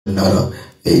another.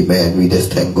 Amen. We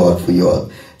just thank God for you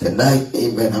all. Tonight,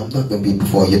 amen, I'm not going to be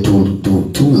before you too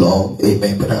long.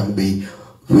 Amen. But we're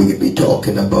going to be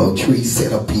talking about three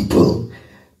set of people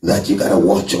that you got to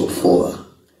watch out for.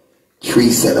 Three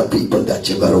set of people that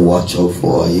you got to watch out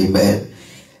for. Amen.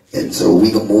 And so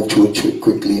we can move through it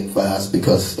quickly and fast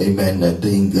because, amen, I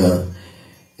think,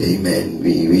 amen,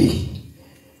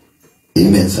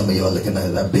 amen, some of y'all looking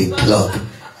at that big clock.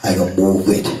 I can move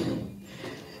it.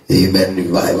 Amen.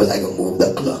 Revival, I can move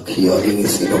the clock. Y'all didn't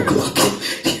see no clock.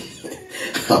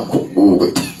 I'm going to move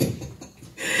it.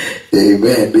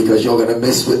 Amen. Because you're going to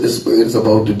miss what the Spirit is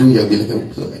about to do. You'll be like,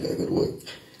 oh, I got to work.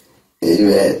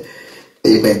 Amen.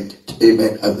 Amen.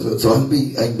 Amen. So I'll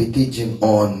be teaching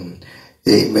on,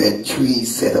 amen, three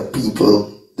set of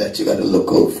people that you got to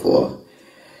look out for.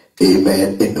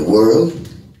 Amen. In the world,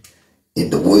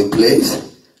 in the workplace,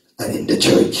 and in the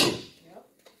church.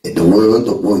 In the world,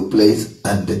 the workplace,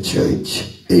 and the church.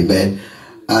 Amen.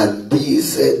 And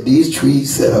these three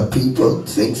set of people,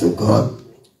 things of God,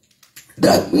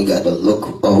 that we got to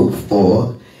look out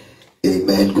for.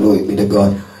 Amen. Glory be to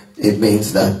God. It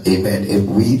means that, amen, if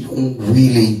we don't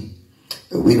really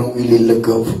look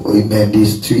out for, amen,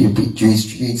 these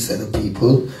three set of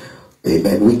people,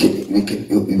 amen,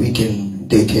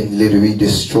 they can literally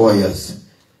destroy us.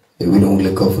 If we don't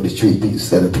look out for the three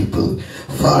set of people.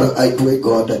 Father, I pray,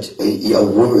 God, that your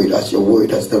word has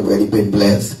already been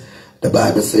blessed. The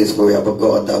Bible says forever,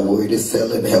 God, that word is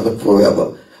settled in heaven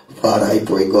forever. Father, I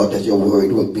pray, God, that your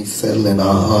word will be settled in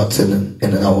our hearts and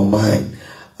in our mind.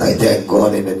 I thank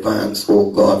God in advance,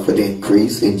 oh God, for the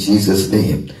increase in Jesus'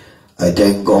 name. I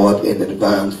thank God in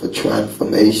advance for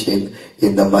transformation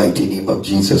in the mighty name of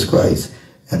Jesus Christ.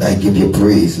 And I give you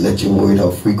praise. Let your word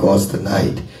have free course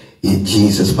tonight. In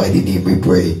Jesus' mighty name we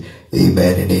pray.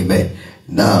 Amen and amen.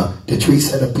 Now, the three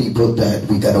set of people that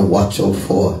we got to watch out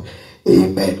for.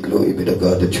 Amen. Glory be to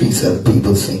God. The three set of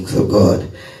people, things of God.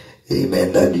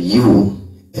 Amen. That you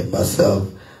and myself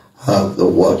have to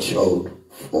watch out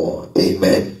for.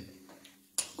 Amen.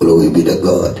 Glory be to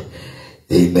God.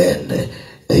 Amen.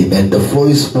 Amen. The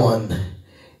first one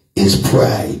is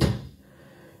pride.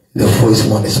 The first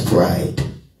one is pride.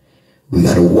 We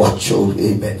got to watch out,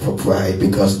 amen, for pride,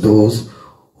 because those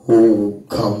who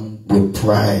come with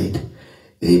pride,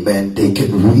 amen, they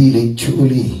can really,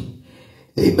 truly,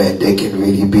 amen, they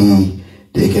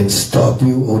can stop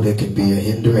you or they can be a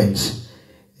hindrance.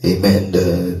 Amen.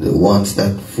 The ones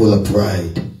that full of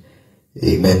pride,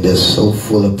 amen, they're so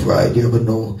full of pride. You ever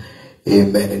know,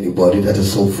 amen, anybody that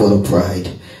is so full of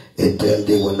pride until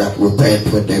they will not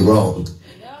repent when they're wrong.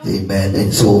 Amen.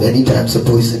 And so anytime a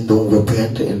person don't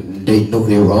repent and they know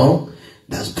they're wrong,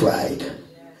 that's pride.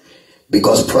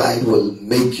 Because pride will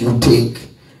make you think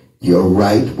you're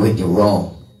right when you're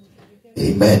wrong.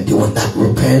 Amen. They will not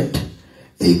repent.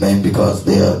 Amen. Because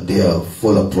they are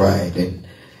full of pride. And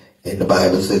the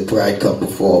Bible says pride comes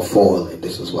before a fall. And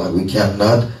this is why we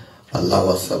cannot allow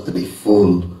ourselves to be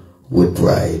full with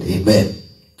pride. Amen.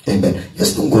 Amen.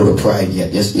 Just don't go to pride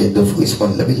yet. Just yet the first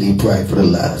one. Let me leave pride for the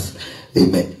last.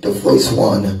 Amen. The first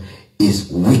one is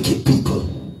wicked people.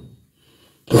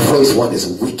 The first one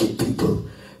is wicked people.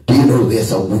 Do you know there's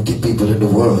some wicked people in the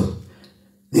world?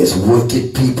 There's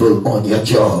wicked people on your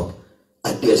job.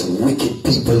 And there's wicked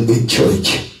people in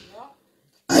church.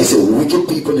 I said wicked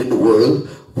people in the world,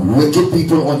 wicked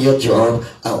people on your job,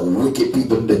 and wicked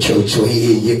people in the church. So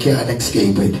you can't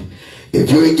escape it.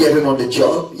 If you ain't getting on the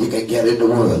job, you can get in the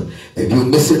world. If you're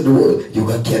missing the world, you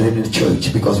can get in the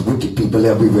church, because wicked people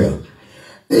everywhere.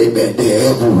 Amen.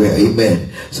 They're everywhere. Amen.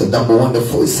 So number one, the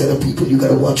first set of people you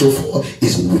got to watch out for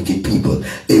is wicked people.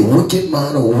 A wicked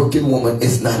man or a wicked woman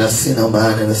is not a sinner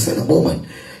man and a sinner woman.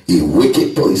 A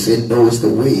wicked person knows the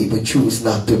way but choose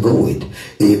not to go it.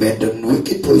 Amen. The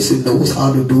wicked person knows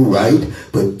how to do right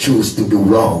but choose to do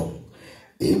wrong.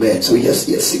 Amen. So yes,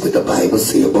 see what the Bible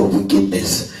say about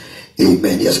wickedness.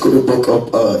 Amen. Let's go to the book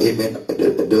of amen.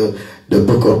 The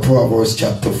book of Proverbs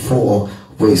chapter 4.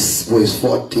 Verse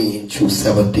 14 through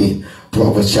 17.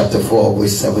 Proverbs chapter 4,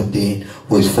 verse 17,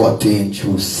 verse 14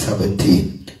 through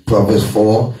 17. Proverbs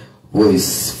 4,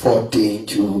 verse 14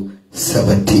 through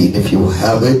 17. If you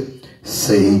have it,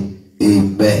 say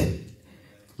amen.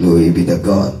 Glory be to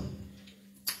God.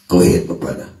 Go ahead, my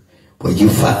brother. But you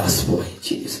fast, boy,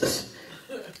 Jesus.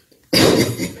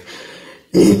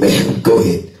 Amen. Go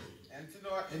ahead. Enter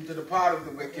not into the part of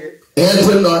the wicked.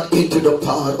 Enter not into the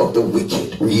part of the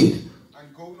wicked. Read.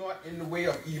 In the way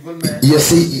of evil men. You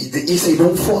see,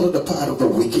 don't follow the path of the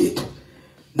wicked.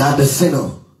 Not the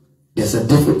sinner. There's a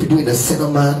difference between a sinner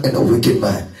man and a wicked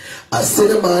man. A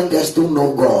sinner man just don't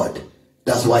know God.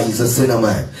 That's why he's a sinner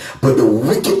man. But the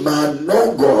wicked man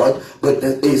know God, but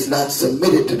is not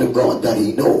submitted to the God that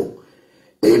he know.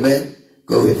 Amen.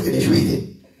 Go ahead, finish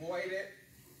reading. Avoid it.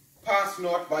 Pass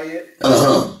not by it.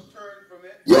 Uh-huh. Turn from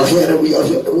it. Y'all hear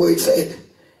the word said?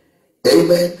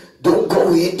 Amen. Don't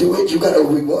go into it. You got to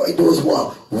avoid those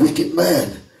what? Wicked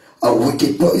man. A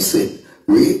wicked person.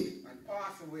 Read. And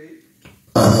pass away.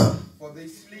 Uh-huh. For they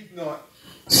sleep not.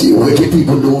 See, wicked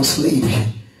people don't sleep.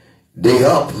 They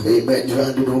up, amen,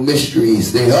 trying to do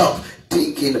mysteries. They up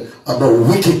thinking about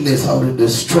wickedness, how to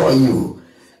destroy you.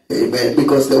 Amen.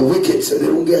 Because they're wicked, so they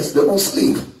don't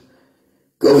sleep.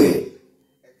 Go ahead.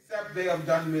 Except they have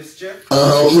done mischief.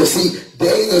 You see,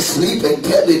 they ain't asleep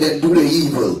until they then do the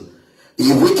evil.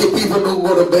 You wicked people don't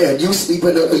go to bed. You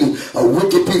sleeping early.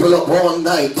 Wicked people up all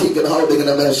night thinking how they're going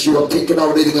to mess you up, thinking how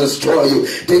they're going to destroy you,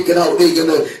 thinking how they're going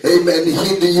to, amen,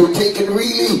 hinder you, thinking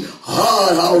really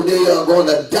hard how they are going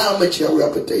to damage your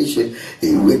reputation.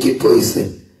 A wicked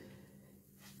person.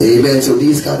 Amen. So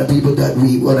these kind of people that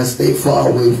we want to stay far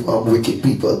away from, wicked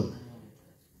people.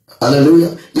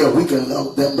 Hallelujah. Yeah, we can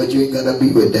love them, but you ain't got to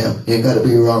be with them. You ain't got to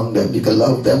be around them. You can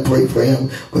love them, pray for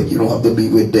them, but you don't have to be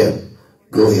with them.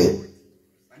 Go ahead.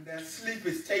 Sleep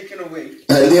is taken away.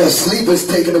 And their sleep is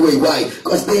taken away. Why?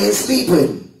 Because they ain't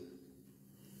sleeping.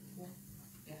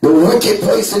 The wicked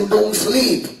person don't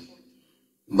sleep.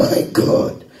 My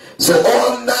God. So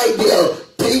all night they are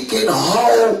thinking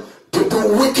how to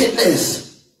do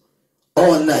wickedness.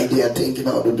 All night they are thinking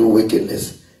how to do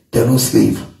wickedness. They don't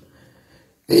sleep.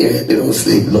 Yeah, they don't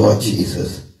sleep, Lord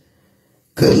Jesus.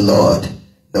 Good Lord.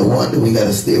 No wonder we got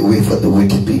to stay away from the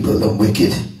wicked people, the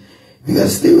wicked. We got to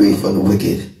stay away from the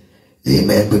wicked.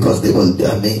 Amen. Because they will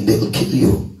kill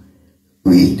you.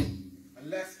 Read.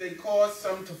 Unless they cause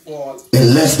some to fall.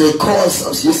 Unless they cause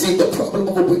some. You see, the problem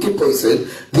of a wicked person,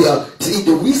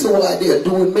 the reason why they are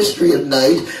doing mystery at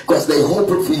night, because they're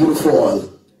hoping for you to fall.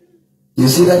 You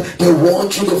see that? They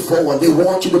want you to fall. They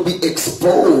want you to be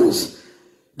exposed.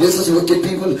 This is wicked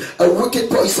people. A wicked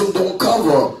person don't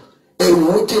cover. A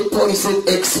wicked person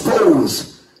expose.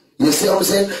 You see what I'm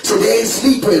saying? So they ain't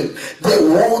sleeping. They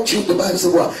want you. The Bible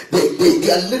says what? They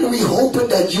are literally hoping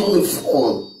that you will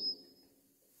fall.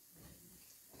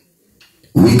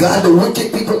 We got the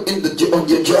wicked people on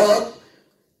your job.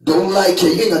 Don't like you.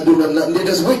 You ain't gonna do nothing. They're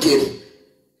just wicked.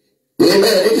 Amen.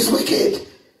 They're just wicked.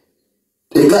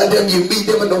 They got them. You meet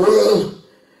them in the world.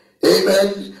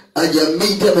 Amen. And you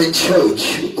meet them in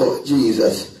church. Oh,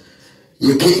 Jesus.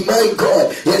 You keep, my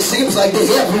God. It seems like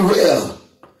they're everywhere.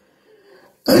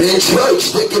 And in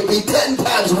church, they can be 10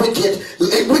 times wicked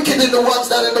than the ones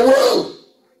that are in the world.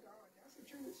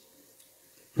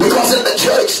 Because in the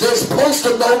church, they're supposed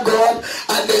to know God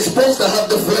and they're supposed to have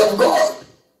the fear of God.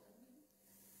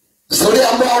 So they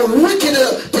are more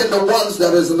wickeder than the ones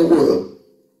that is in the world.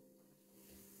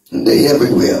 And they're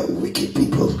everywhere, wicked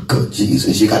people. God,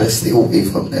 Jesus, you got to stay away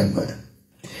from them, man.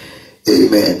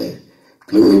 Amen.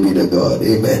 Glory be to God.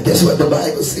 Amen. That's what the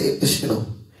Bible says, you know.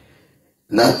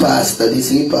 Not pastor, this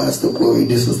ain't pastor glory,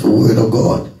 this is the word of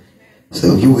God.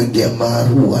 So if you ain't get mad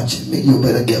who watching me, you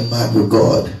better get mad with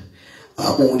God.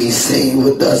 I'm only saying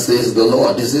what thus says the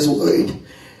Lord, this is his word.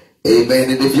 Amen.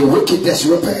 And if you're wicked, just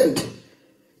repent.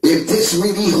 If this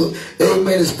really,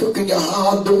 amen, is cooking your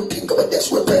heart, don't think about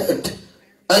this, repent.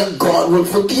 And God will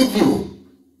forgive you.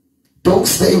 Don't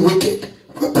stay wicked,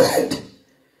 repent.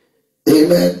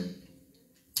 Amen.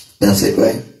 That's it,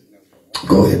 right?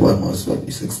 Go ahead, one more,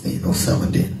 16 or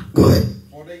 17. Go ahead.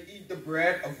 For they eat the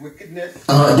bread of wickedness.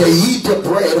 They eat the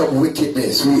bread of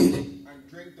wickedness. Read. And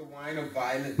drink the wine of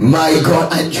violence. My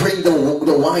God, and drink the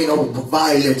wine of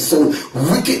violence. So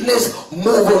wickedness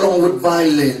move along with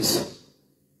violence.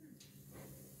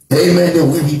 Amen. They're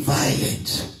very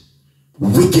violent.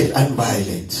 Wicked and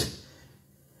violent.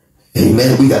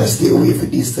 Amen. We got to stay away from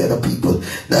these set of people.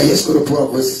 Now let's go to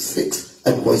Proverbs 6.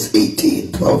 And verse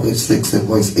 18. Proverbs 6 and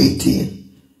verse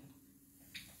 18.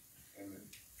 Amen.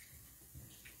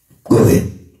 Go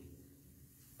ahead.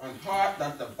 An heart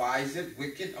that deviseth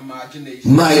wicked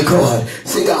imagination. My God.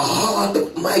 See, the heart,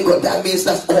 my God, that means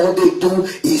that's all they do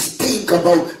is think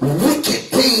about wicked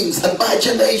things,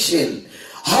 imagination.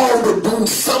 How to do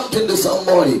something to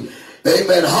somebody.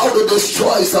 Amen. How to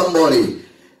destroy somebody.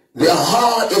 Their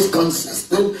heart is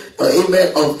consistent,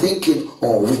 amen, of thinking,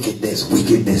 oh, wickedness,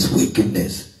 wickedness,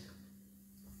 wickedness.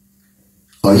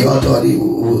 Or y'all thought it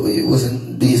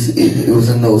wasn't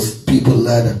those people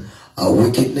that are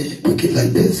wicked like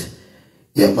this?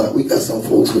 Yeah, man, we got some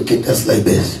folks wicked just like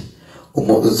this.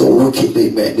 Oh, they're so wicked,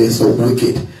 amen, they're so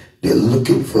wicked. They're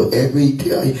looking for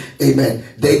everything, amen.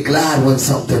 They're glad when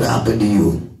something happened to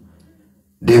you.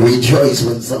 They rejoice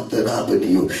when something happens to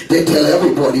you. They tell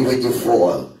everybody when you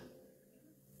fall.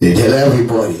 They tell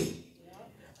everybody.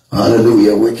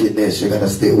 Hallelujah. Wickedness, you got to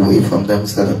stay away from them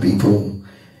sort of people.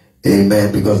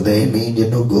 Amen. Because they mean you're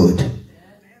no good.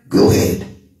 Go ahead.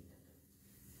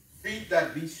 Feet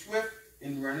that be swift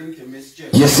in running to mischief.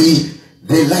 You see,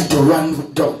 they like to run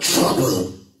without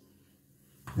trouble.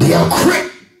 They are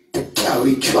quick to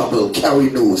carry trouble, carry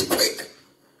news, quick.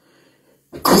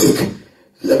 Quick.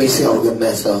 Let me see how we can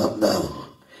mess her up now.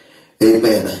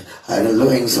 Amen. I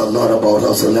learned a lot about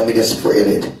her, so let me just spread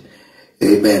it.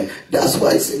 Amen. That's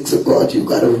why, things of God, you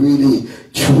got to really,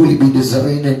 truly be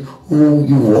discerning who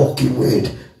you walking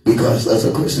with. Because as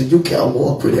a Christian, you can't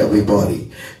walk with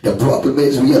everybody. The problem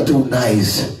is we are too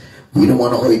nice. We don't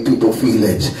want to hurt people's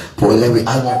feelings. Boy,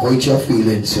 I won't hurt your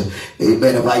feelings.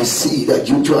 Amen. If I see that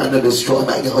you trying to destroy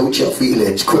me, I can hurt your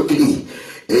feelings quickly.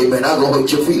 Amen. I'm going to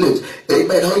hurt your feelings.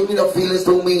 Amen. Hurting your feelings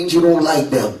don't mean you don't like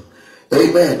them.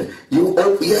 Amen.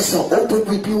 Yes, I open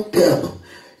rebuke them.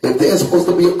 If they're supposed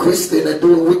to be a Christian and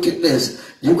doing wickedness,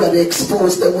 you got to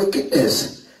expose their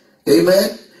wickedness.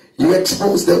 Amen. You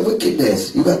expose their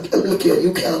wickedness. You got to look here.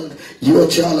 You're a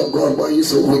child of God. Why are you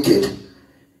so wicked?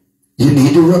 You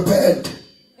need to repent.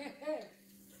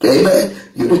 Amen.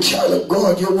 You're the child of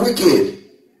God. You're wicked.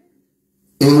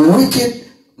 A wicked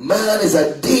man is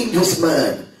a dangerous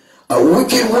man. A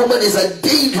wicked woman is a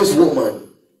dangerous woman.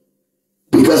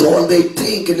 Because all they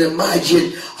think and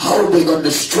imagine how they're going to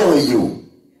destroy you.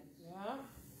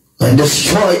 And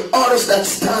destroy others that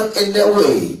stand in their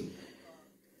way.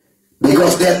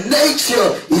 Because their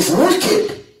nature is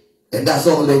wicked. And that's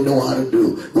all they know how to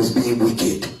do, is being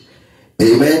wicked.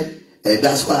 Amen. And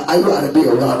that's why I'd rather be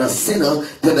around a sinner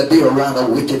than to be around a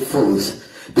wicked fool.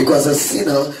 Because a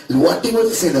sinner, one thing with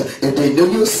a sinner, if they know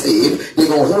you're saved, they're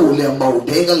going to hold their mouth.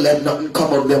 They ain't going to let nothing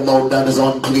come out of their mouth that is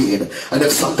unclean. And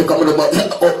if something come out of their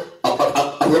mouth,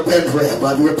 I repent, Ram.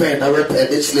 I repent,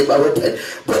 it slip, I repent.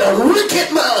 But a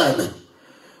wicked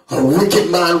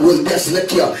man will just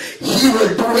let you. He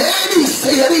will do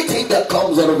say anything that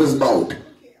comes out of his mouth.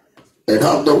 And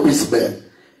have no respect.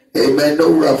 Amen.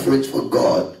 No reference for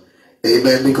God.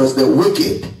 Amen. Because they're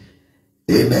wicked.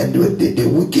 Amen. They're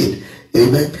wicked.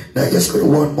 Amen. Now let's go to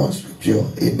one more scripture.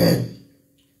 Amen.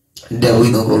 And then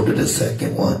we're going to go to the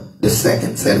second one. The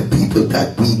second set of people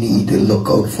that we need to look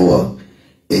out for.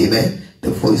 Amen.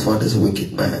 The first one is a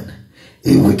wicked man.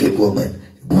 A wicked woman.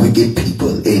 Wicked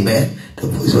people. Amen. The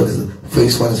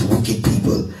first one is wicked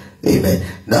people. Amen.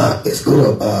 Now let's go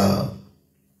to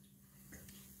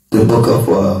the book of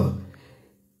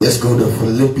let's go to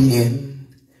Philippians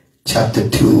chapter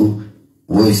 2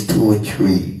 verse 2 and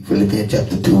 3. Philippians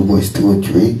chapter 2 verse 2 and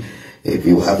 3. If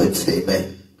you have it, say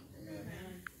amen.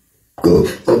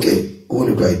 Good. Okay, hold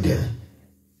it right there.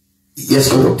 Let's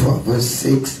go to Proverbs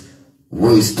 6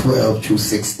 verse 12 through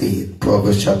 16.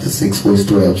 Proverbs chapter 6 verse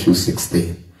 12 through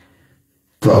 16.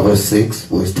 Proverbs 6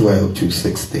 verse 12 through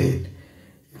 16.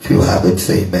 If you have it,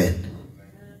 say amen.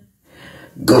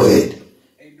 Go ahead.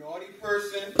 A naughty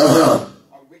person, a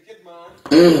wicked man,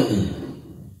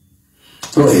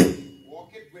 go ahead.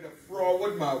 Walketh with a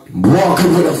forward mouth.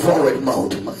 Walking with a forward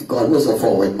mouth. My God, what's a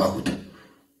forward mouth?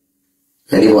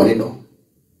 Anybody know?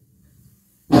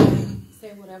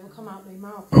 Say whatever come out their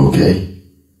mouth. Okay.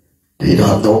 They don't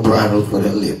have no bridle for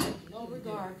their lip. No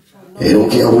regard. They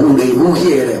don't care who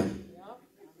hear them.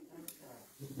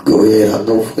 Go ahead, have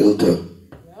no filter.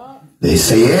 They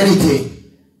say anything.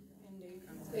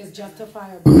 It's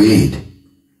justifiable. Read.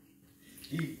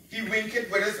 He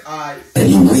winketh with his eyes. And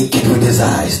he winketh with his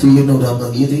eyes. Do you know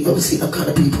that? You ever see that kind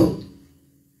of people?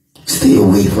 Stay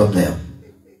away from them.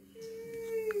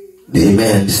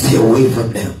 Amen. Stay away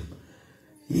from them.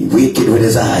 He winketh with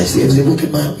his eyes. There's a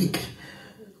wicked man winketh.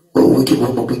 Oh, wicked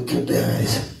woman winketh with their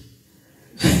eyes.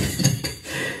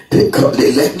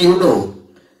 They let you know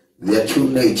their true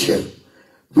nature.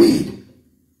 Read.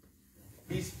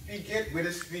 He speaketh with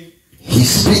his feet. He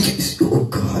speaks. Oh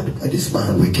God, why this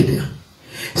man wicked here?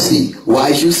 See, why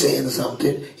is you saying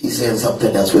something? He's saying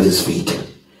something that's with his feet.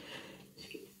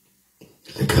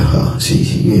 Look at her.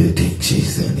 She really thinks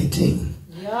she's anything.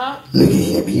 Yeah. Look at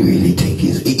him. He really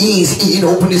thinks he didn't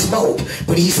open his mouth,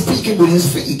 but he's speaking with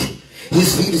his feet.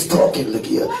 His feet is talking. Look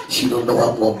here. She don't know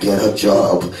I'm gonna get her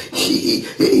job. He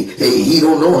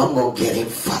don't know I'm gonna get him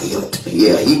fired.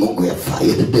 Yeah, he gonna get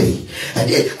fired today. And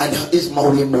his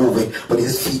mouth ain't moving, but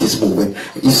his feet is moving.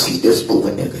 His feet is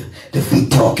moving, nigga. The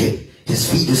feet talking.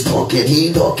 His feet is talking. He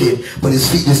ain't talking, but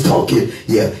his feet is talking.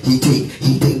 Yeah, he think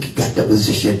he got the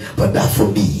position, but not for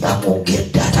me. I'm gonna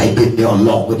get that. I've been there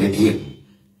longer than him.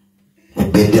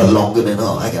 I've been there longer than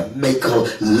her. I can make her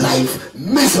life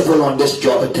miserable on this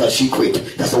job until she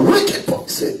quit. That's a wicked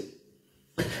person.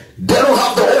 They don't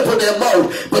have to open their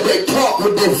mouth, but they talk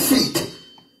with their feet.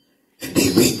 And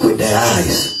they wink with their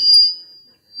eyes.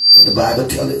 The Bible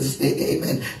tells us,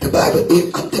 amen. The Bible,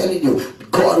 I'm telling you,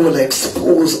 God will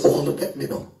expose all of them, you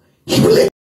know. He will